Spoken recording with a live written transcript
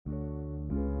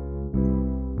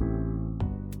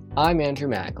I'm Andrew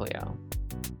Maglio.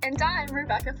 And I'm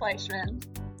Rebecca Fleischman.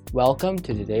 Welcome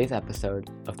to today's episode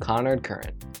of Conard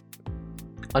Current.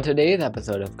 On today's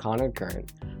episode of Conard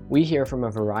Current, we hear from a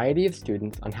variety of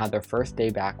students on how their first day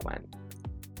back went.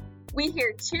 We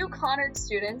hear two Conard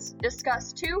students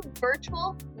discuss two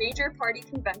virtual major party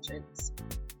conventions.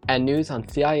 And news on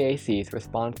CIAC's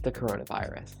response to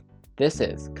coronavirus. This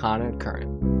is Conard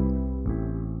Current.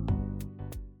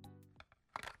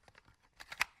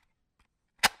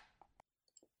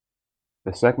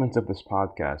 The segments of this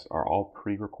podcast are all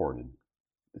pre-recorded.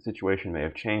 The situation may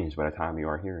have changed by the time you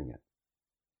are hearing it.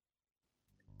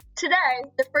 Today,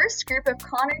 the first group of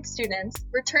Conard students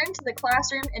returned to the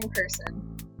classroom in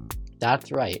person.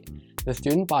 That's right. The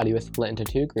student body was split into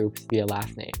two groups via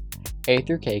last name, A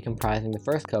through K comprising the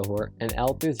first cohort and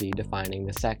L through Z defining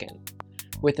the second.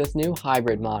 With this new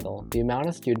hybrid model, the amount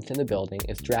of students in the building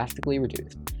is drastically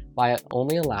reduced by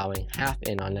only allowing half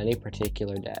in on any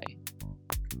particular day.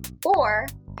 Or,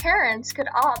 parents could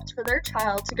opt for their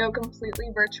child to go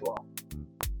completely virtual.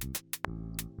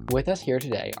 With us here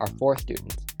today are four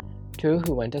students, two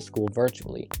who went to school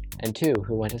virtually and two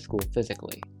who went to school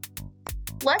physically.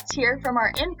 Let's hear from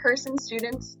our in-person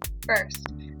students first,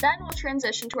 then we'll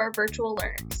transition to our virtual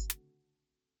learners.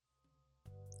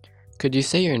 Could you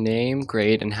say your name,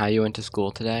 grade, and how you went to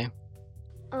school today?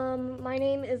 My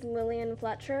name is Lillian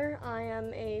Fletcher. I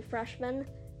am a freshman,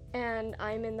 and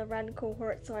I'm in the red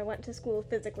cohort, so I went to school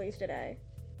physically today.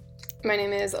 My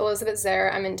name is Elizabeth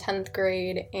Zare. I'm in 10th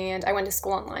grade, and I went to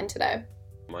school online today.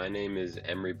 My name is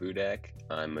Emery Budak.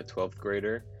 I'm a 12th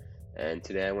grader, and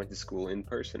today I went to school in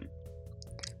person.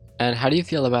 And how do you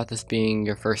feel about this being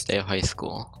your first day of high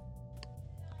school?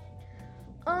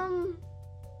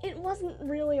 It wasn't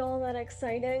really all that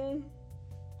exciting.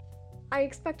 I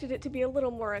expected it to be a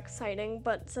little more exciting,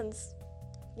 but since,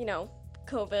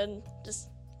 COVID,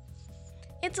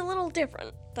 it's a little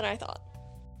different than I thought.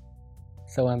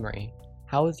 So Emery,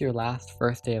 how was your last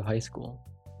first day of high school?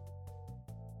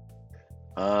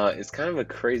 It's kind of a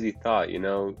crazy thought,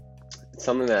 It's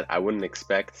something that I wouldn't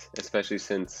expect, especially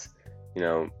since,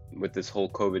 with this whole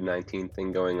COVID-19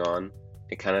 thing going on.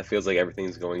 It kind of feels like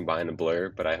everything's going by in a blur,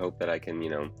 but I hope that I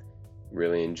can,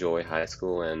 really enjoy high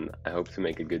school, and I hope to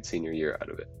make a good senior year out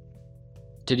of it.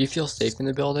 Did you feel safe in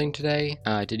the building today?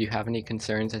 Did you have any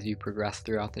concerns as you progressed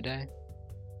throughout the day?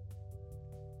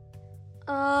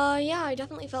 Yeah, I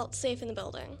definitely felt safe in the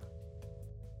building.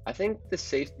 I think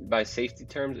by safety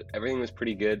terms, everything was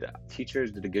pretty good.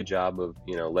 Teachers did a good job of,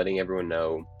 letting everyone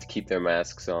know to keep their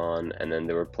masks on, and then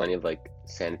there were plenty of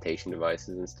sanitation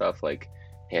devices and stuff like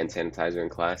hand sanitizer in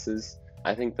classes.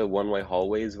 I think the one-way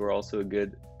hallways were also a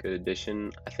good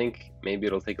addition. I think maybe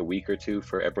it'll take a week or two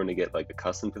for everyone to get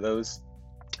accustomed to those,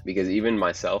 because even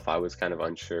myself, I was kind of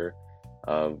unsure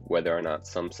of whether or not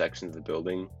some sections of the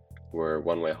building were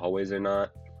one-way hallways or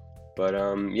not. But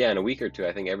in a week or two,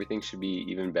 I think everything should be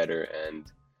even better and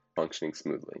functioning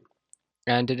smoothly.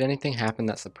 And did anything happen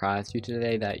that surprised you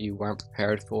today that you weren't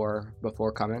prepared for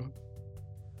before coming?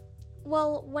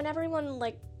 Well, when everyone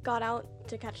got out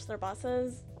to catch their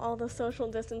buses, all the social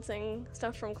distancing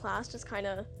stuff from class just kind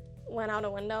of went out a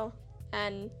window.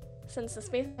 And since the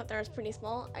space out there is pretty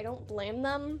small, I don't blame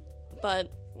them, but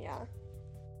yeah.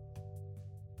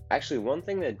 Actually, one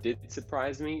thing that did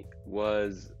surprise me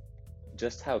was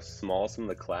just how small some of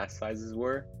the class sizes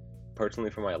were. Personally,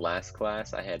 for my last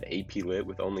class, I had AP Lit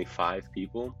with only 5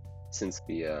 people, since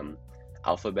the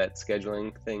alphabet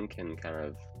scheduling thing can kind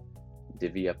of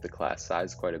divvy up the class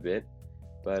size quite a bit.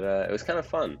 But it was kind of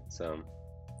fun, so.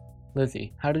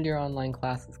 Lizzie, how did your online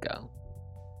classes go?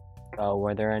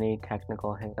 Were there any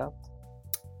technical hiccups?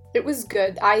 It was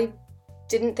good. I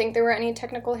didn't think there were any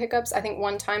technical hiccups. I think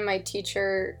one time my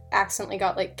teacher accidentally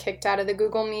got kicked out of the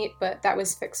Google Meet, but that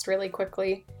was fixed really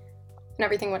quickly, and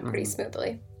everything went pretty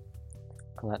smoothly.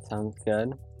 Well, that sounds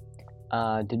good.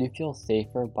 Did you feel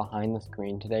safer behind the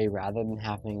screen today rather than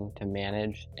having to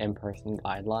manage in-person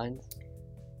guidelines?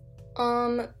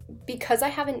 Because I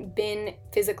haven't been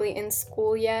physically in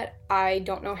school yet, I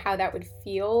don't know how that would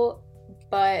feel,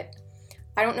 but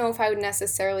I don't know if I would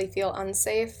necessarily feel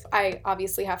unsafe. I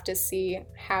obviously have to see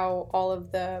how all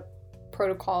of the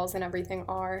protocols and everything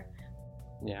are.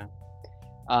 Yeah.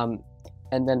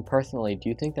 And then personally, do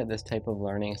you think that this type of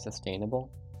learning is sustainable?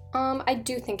 I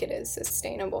do think it is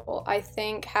sustainable. I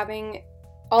think having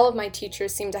all of my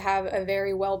teachers seem to have a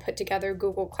very well put together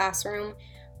Google Classroom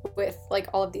with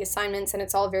all of the assignments, and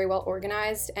it's all very well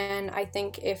organized. And I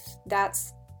think if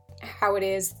that's how it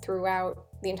is throughout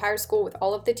the entire school with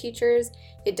all of the teachers,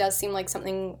 it does seem like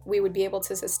something we would be able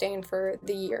to sustain for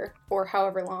the year or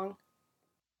however long.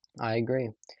 I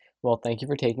agree. Well, thank you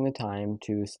for taking the time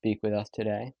to speak with us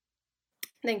today.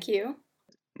 Thank you.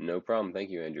 No problem.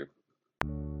 Thank you, Andrew.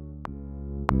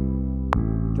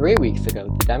 3 weeks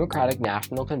ago, the Democratic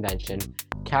National Convention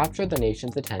captured the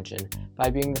nation's attention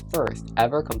by being the first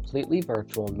ever completely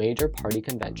virtual major party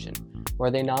convention,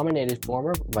 where they nominated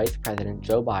former Vice President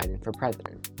Joe Biden for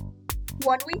president.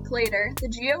 1 week later, the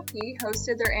GOP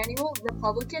hosted their annual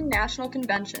Republican National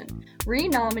Convention,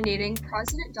 renominating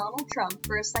President Donald Trump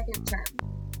for a second term.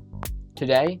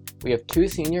 Today, we have 2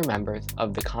 senior members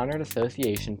of the Conrad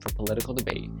Association for Political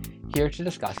Debate here to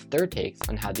discuss their takes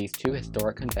on how these 2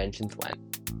 historic conventions went.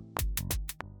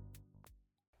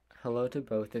 Hello to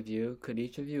both of you. Could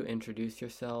each of you introduce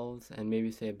yourselves and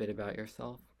maybe say a bit about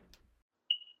yourself?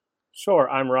 Sure,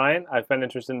 I'm Ryan. I've been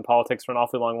interested in politics for an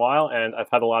awfully long while, and I've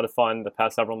had a lot of fun the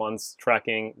past several months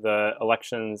tracking the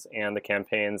elections and the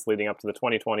campaigns leading up to the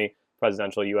 2020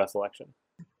 presidential U.S. election.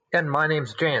 And my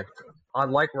name's Janth.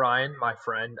 Unlike Ryan, my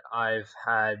friend, I've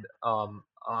had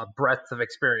a breadth of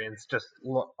experience just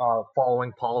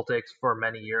following politics for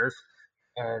many years,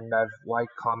 and I've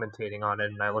liked commentating on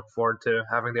it, and I look forward to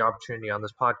having the opportunity on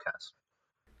this podcast.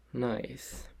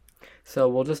 Nice. So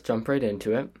we'll just jump right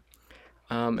into it.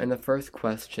 And the first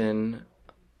question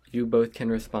you both can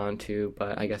respond to,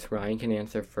 but I guess Ryan can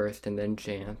answer first and then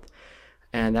Janth.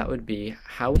 And that would be,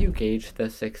 how would you gauge the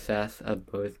success of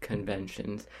both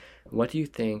conventions? What do you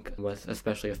think was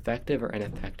especially effective or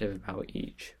ineffective about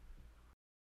each?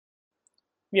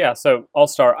 Yeah, so I'll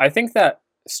start. I think that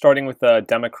starting with the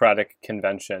Democratic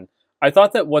Convention, I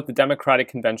thought that what the Democratic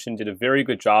Convention did a very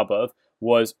good job of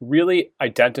was really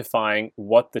identifying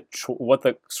what the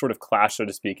sort of clash, so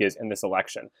to speak, is in this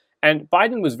election. And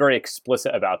Biden was very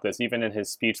explicit about this, even in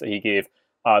his speech that he gave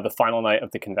the final night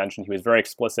of the convention. He was very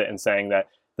explicit in saying that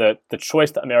the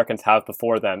choice that Americans have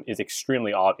before them is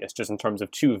extremely obvious, just in terms of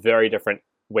 2 very different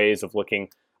ways of looking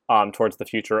towards the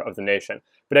future of the nation.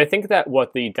 But I think that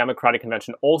what the Democratic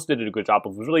Convention also did a good job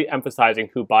of was really emphasizing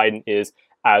who Biden is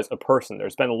as a person.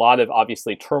 There's been a lot of,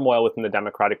 obviously, turmoil within the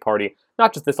Democratic Party,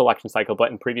 not just this election cycle, but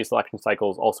in previous election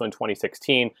cycles, also in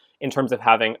 2016, in terms of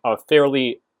having a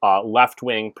fairly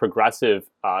left-wing progressive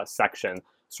section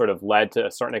sort of led to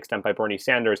a certain extent by Bernie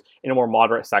Sanders in a more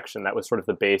moderate section that was sort of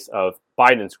the base of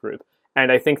Biden's group. And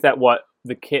I think that what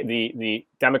the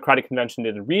Democratic Convention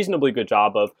did a reasonably good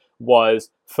job of was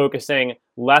focusing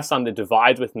less on the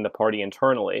divides within the party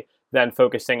internally than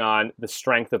focusing on the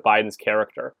strength of Biden's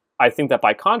character. I think that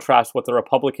by contrast, what the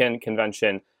Republican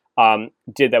Convention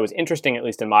did that was interesting, at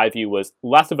least in my view, was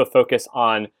less of a focus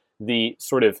on the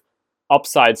sort of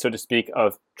upside, so to speak,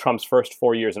 of Trump's first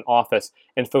 4 years in office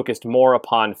and focused more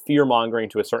upon fear-mongering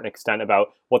to a certain extent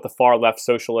about what the far-left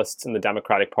socialists in the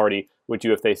Democratic Party would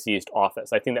do if they seized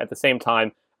office. I think that at the same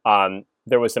time,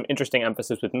 there was some interesting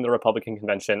emphasis within the Republican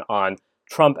Convention on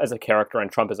Trump as a character and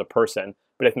Trump as a person,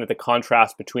 but I think that the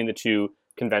contrast between the 2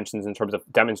 conventions in terms of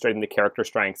demonstrating the character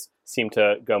strengths seemed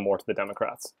to go more to the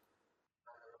Democrats.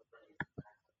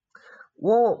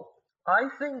 Well, I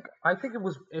think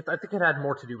it had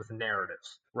more to do with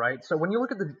narratives, right? So when you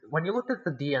looked at the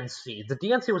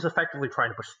DNC was effectively trying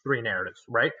to push 3 narratives,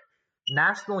 right?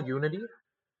 National unity,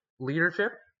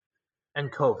 leadership,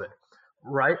 and COVID,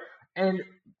 right? And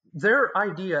their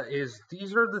idea is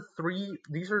these are the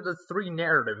three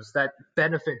narratives that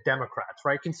benefit Democrats,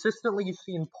 right? Consistently, you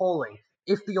see in polling,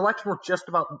 if the election were just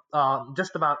about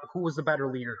who was the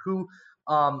better leader, who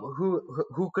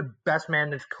could best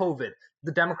manage COVID,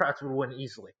 the Democrats would win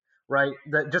easily, right?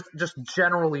 That just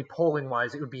generally polling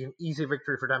wise, it would be an easy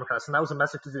victory for Democrats, and that was a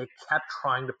message that they kept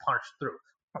trying to punch through.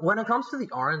 When it comes to the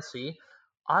RNC,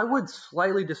 I would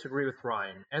slightly disagree with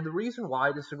Ryan, and the reason why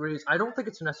I disagree is I don't think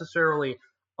it's necessarily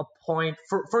a point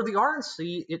for the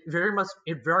RNC. It very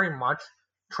much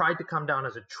tried to come down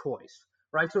as a choice,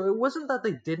 right? So it wasn't that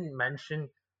they didn't mention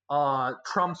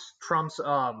Trump's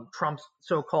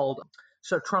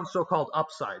so-called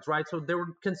upsides, right? So there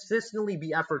would consistently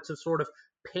be efforts to sort of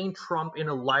paint Trump in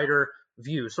a lighter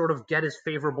view, sort of get his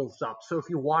favorables up. So if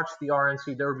you watch the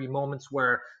RNC, there would be moments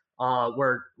where they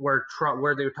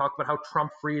would talk about how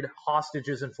Trump freed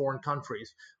hostages in foreign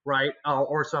countries, right?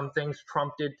 Or some things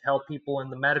Trump did to help people in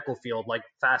the medical field, like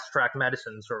fast track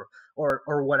medicines or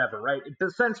whatever, right?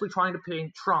 Essentially trying to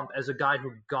paint Trump as a guy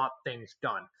who got things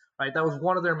done, right? That was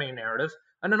one of their main narratives.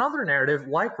 And another narrative,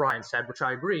 like Ryan said, which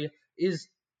I agree, is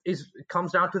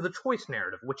comes down to the choice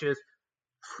narrative, which is,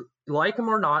 like him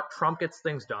or not, Trump gets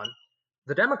things done.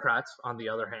 The Democrats, on the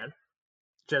other hand,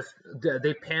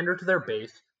 they pander to their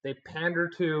base. They pander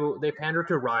to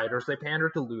rioters. They pander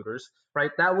to looters,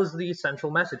 right? That was the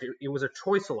central message. It was a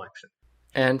choice election.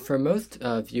 And for most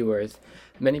viewers,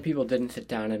 many people didn't sit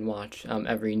down and watch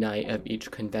every night of each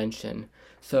convention.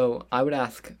 So I would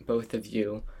ask both of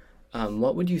you,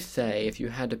 What would you say if you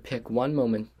had to pick one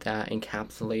moment that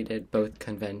encapsulated both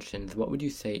conventions? What would you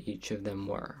say each of them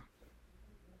were?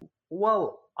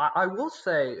 Well, I will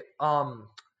say for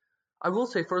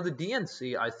the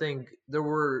DNC, I think there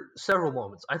were several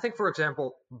moments. I think, for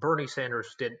example, Bernie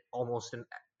Sanders did almost an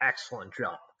excellent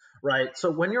job, right? So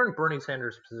when you're in Bernie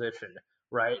Sanders' position,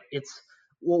 right, it's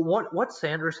well, what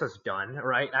Sanders has done,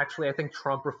 right? Actually, I think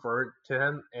Trump referred to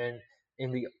him in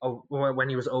the when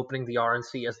he was opening the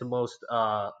RNC as the most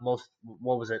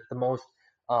what was it,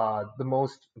 the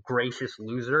most gracious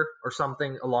loser or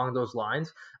something along those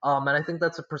lines. And I think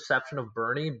that's a perception of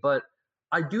Bernie, but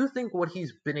I do think what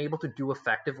he's been able to do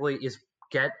effectively is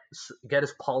get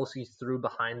his policies through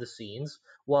behind the scenes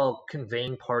while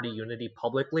conveying party unity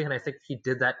publicly, and I think he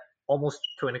did that almost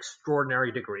to an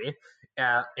extraordinary degree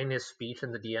in his speech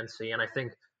in the DNC. And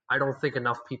I don't think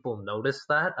enough people noticed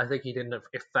that. I think he did an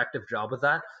effective job of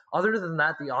that. Other than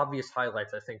that, the obvious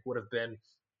highlights I think would have been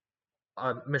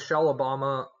Michelle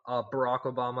Obama, Barack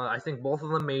Obama. I think both of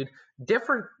them made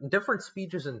different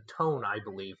speeches in tone, I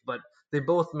believe, but they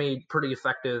both made pretty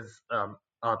effective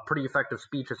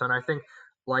speeches. And I think,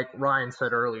 like Ryan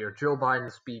said earlier, Joe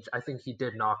Biden's speech, I think he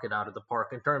did knock it out of the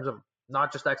park in terms of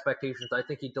not just expectations. I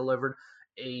think he delivered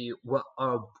a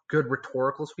good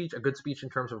rhetorical speech, a good speech in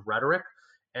terms of rhetoric,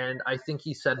 and I think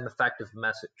he said an effective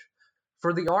message.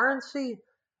 For the RNC,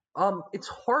 it's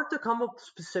hard to come up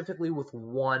specifically with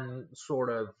one sort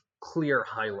of clear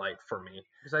highlight for me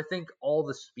because I think all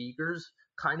the speakers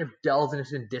kind of delve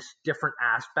into different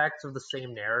aspects of the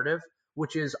same narrative,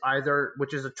 which is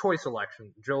a choice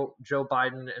election. Joe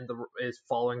Biden is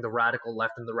following the radical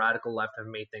left, and the radical left have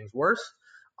made things worse.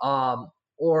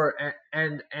 Or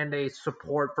a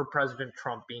support for President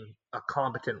Trump being a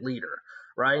competent leader,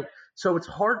 right? So it's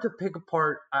hard to pick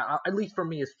apart, at least for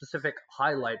me, a specific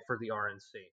highlight for the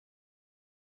RNC.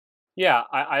 Yeah,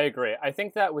 I agree. I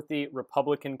think that with the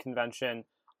Republican convention,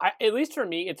 at least for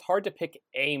me, it's hard to pick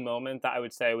a moment that I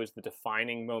would say was the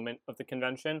defining moment of the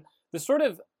convention. The sort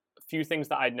of few things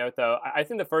that I'd note, though, I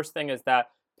think the first thing is that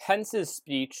Pence's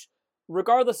speech,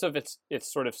 regardless of its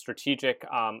sort of strategic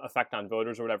effect on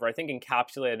voters or whatever, I think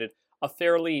encapsulated a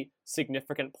fairly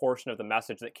significant portion of the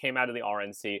message that came out of the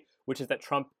RNC, which is that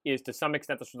Trump is to some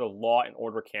extent the sort of law and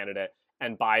order candidate,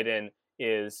 and Biden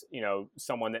is,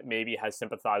 someone that maybe has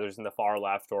sympathizers in the far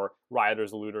left or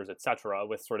rioters, looters, etc.,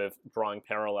 with sort of drawing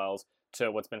parallels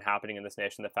to what's been happening in this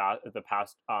nation the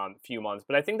past few months.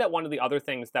 But I think that one of the other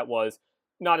things that was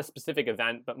not a specific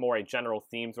event, but more a general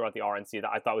theme throughout the RNC that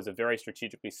I thought was a very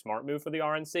strategically smart move for the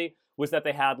RNC was that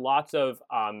they had lots of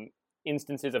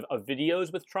instances of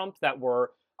videos with Trump that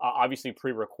were obviously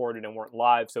pre-recorded and weren't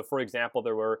live. So, for example,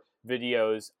 there were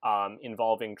videos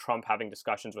involving Trump having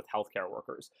discussions with healthcare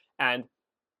workers. And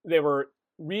they were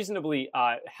reasonably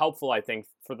helpful, I think,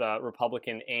 for the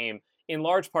Republican aim, in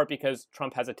large part because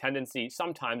Trump has a tendency,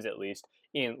 sometimes at least,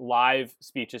 in live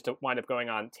speeches to wind up going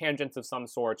on tangents of some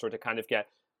sorts or to kind of get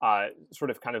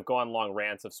go on long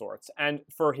rants of sorts. And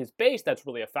for his base, that's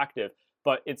really effective,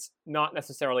 but it's not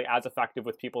necessarily as effective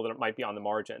with people that might be on the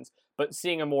margins. But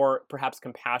seeing a more perhaps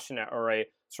compassionate or a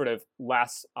sort of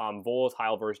less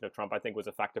volatile version of Trump, I think, was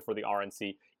effective for the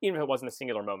RNC, even if it wasn't a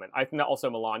singular moment. I think that also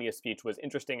Melania's speech was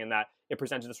interesting in that it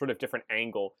presented a sort of different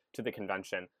angle to the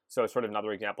convention. So it's sort of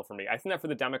another example for me. I think that for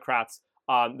the Democrats,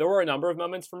 there were a number of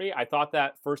moments for me. I thought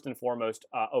that first and foremost,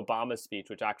 Obama's speech,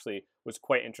 which actually was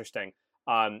quite interesting,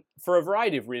 for a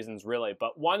variety of reasons, really.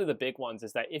 But one of the big ones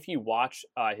is that if you watch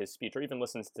his speech or even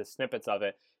listen to snippets of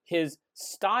it, his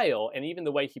style and even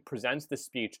the way he presents the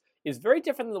speech is very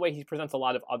different than the way he presents a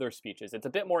lot of other speeches. It's a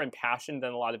bit more impassioned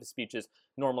than a lot of his speeches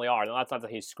normally are. And that's not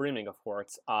that he's screaming, of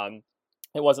course.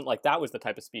 It wasn't like that was the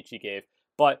type of speech he gave.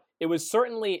 But it was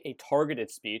certainly a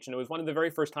targeted speech, and it was one of the very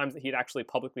first times that he'd actually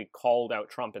publicly called out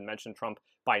Trump and mentioned Trump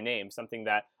by name, something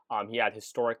that he had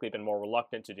historically been more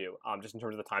reluctant to do, just in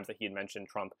terms of the times that he had mentioned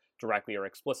Trump directly or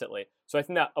explicitly. So I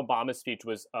think that Obama's speech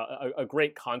was a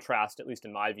great contrast, at least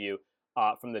in my view,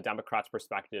 from the Democrats'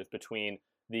 perspective, between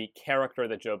the character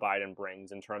that Joe Biden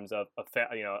brings in terms of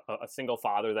a single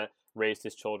father that raised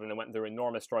his children and went through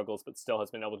enormous struggles, but still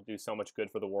has been able to do so much good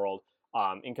for the world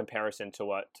in comparison to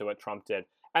what Trump did.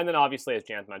 And then obviously, as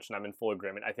Jan mentioned, I'm in full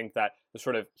agreement. I think that the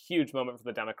sort of huge moment for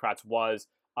the Democrats was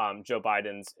Joe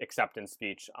Biden's acceptance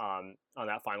speech on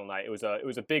that final night. It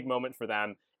was a big moment for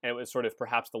them, and it was sort of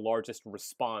perhaps the largest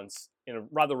response in a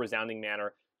rather resounding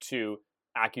manner to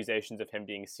accusations of him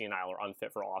being senile or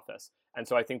unfit for office. And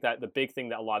so I think that the big thing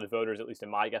that a lot of voters, at least in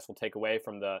my guess, will take away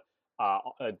from the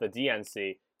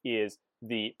DNC is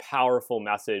the powerful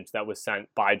message that was sent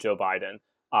by Joe Biden,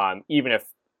 even if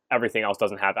everything else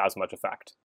doesn't have as much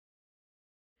effect.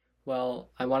 Well,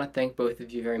 I want to thank both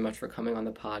of you very much for coming on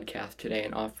the podcast today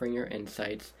and offering your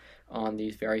insights on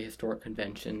these very historic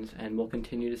conventions, and we'll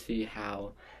continue to see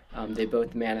how they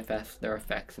both manifest their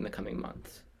effects in the coming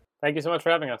months. Thank you so much for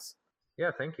having us.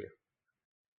 Yeah, thank you.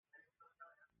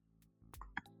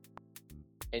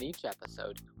 In each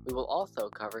episode, we will also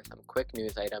cover some quick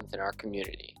news items in our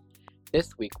community.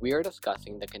 This week, we are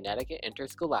discussing the Connecticut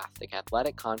Interscholastic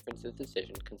Athletic Conference's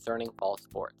decision concerning fall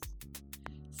sports.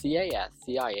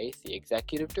 CAS-CIAC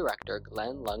Executive Director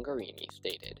Glenn Lungarini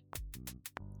stated,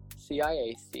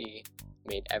 CIAC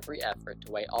made every effort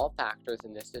to weigh all factors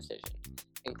in this decision,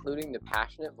 including the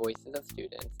passionate voices of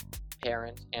students,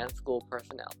 parents, and school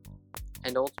personnel,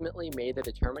 and ultimately made the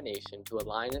determination to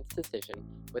align its decision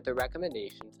with the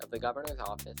recommendations of the Governor's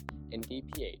Office and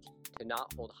DPH to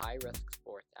not hold high-risk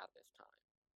sports at this time.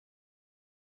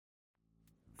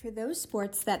 For those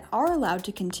sports that are allowed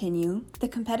to continue, the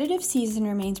competitive season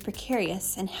remains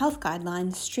precarious and health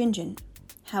guidelines stringent.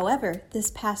 However, this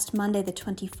past Monday, the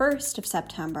 21st of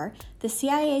September, the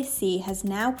CIAC has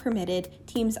now permitted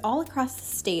teams all across the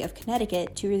state of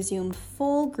Connecticut to resume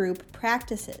full group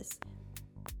practices.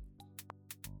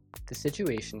 The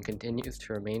situation continues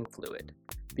to remain fluid.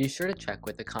 Be sure to check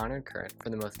with the Conard Current for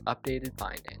the most updated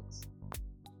findings.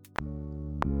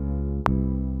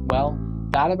 Well,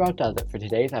 that about does it for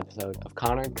today's episode of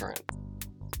Conard Current.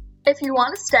 If you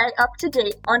want to stay up to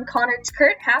date on Conard's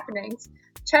current happenings,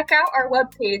 check out our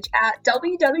webpage at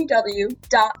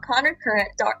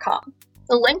www.conardcurrent.com.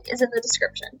 The link is in the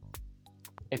description.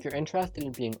 If you're interested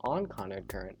in being on Conard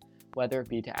Current, whether it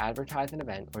be to advertise an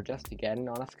event or just to get in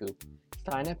on a scoop,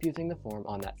 sign up using the form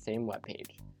on that same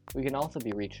webpage. We can also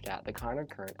be reached at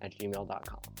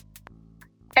theconardcurrent@gmail.com.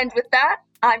 And with that,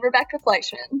 I'm Rebecca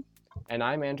Fleischman. And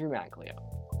I'm Andrew Maglio.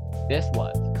 This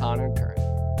was Conard Current.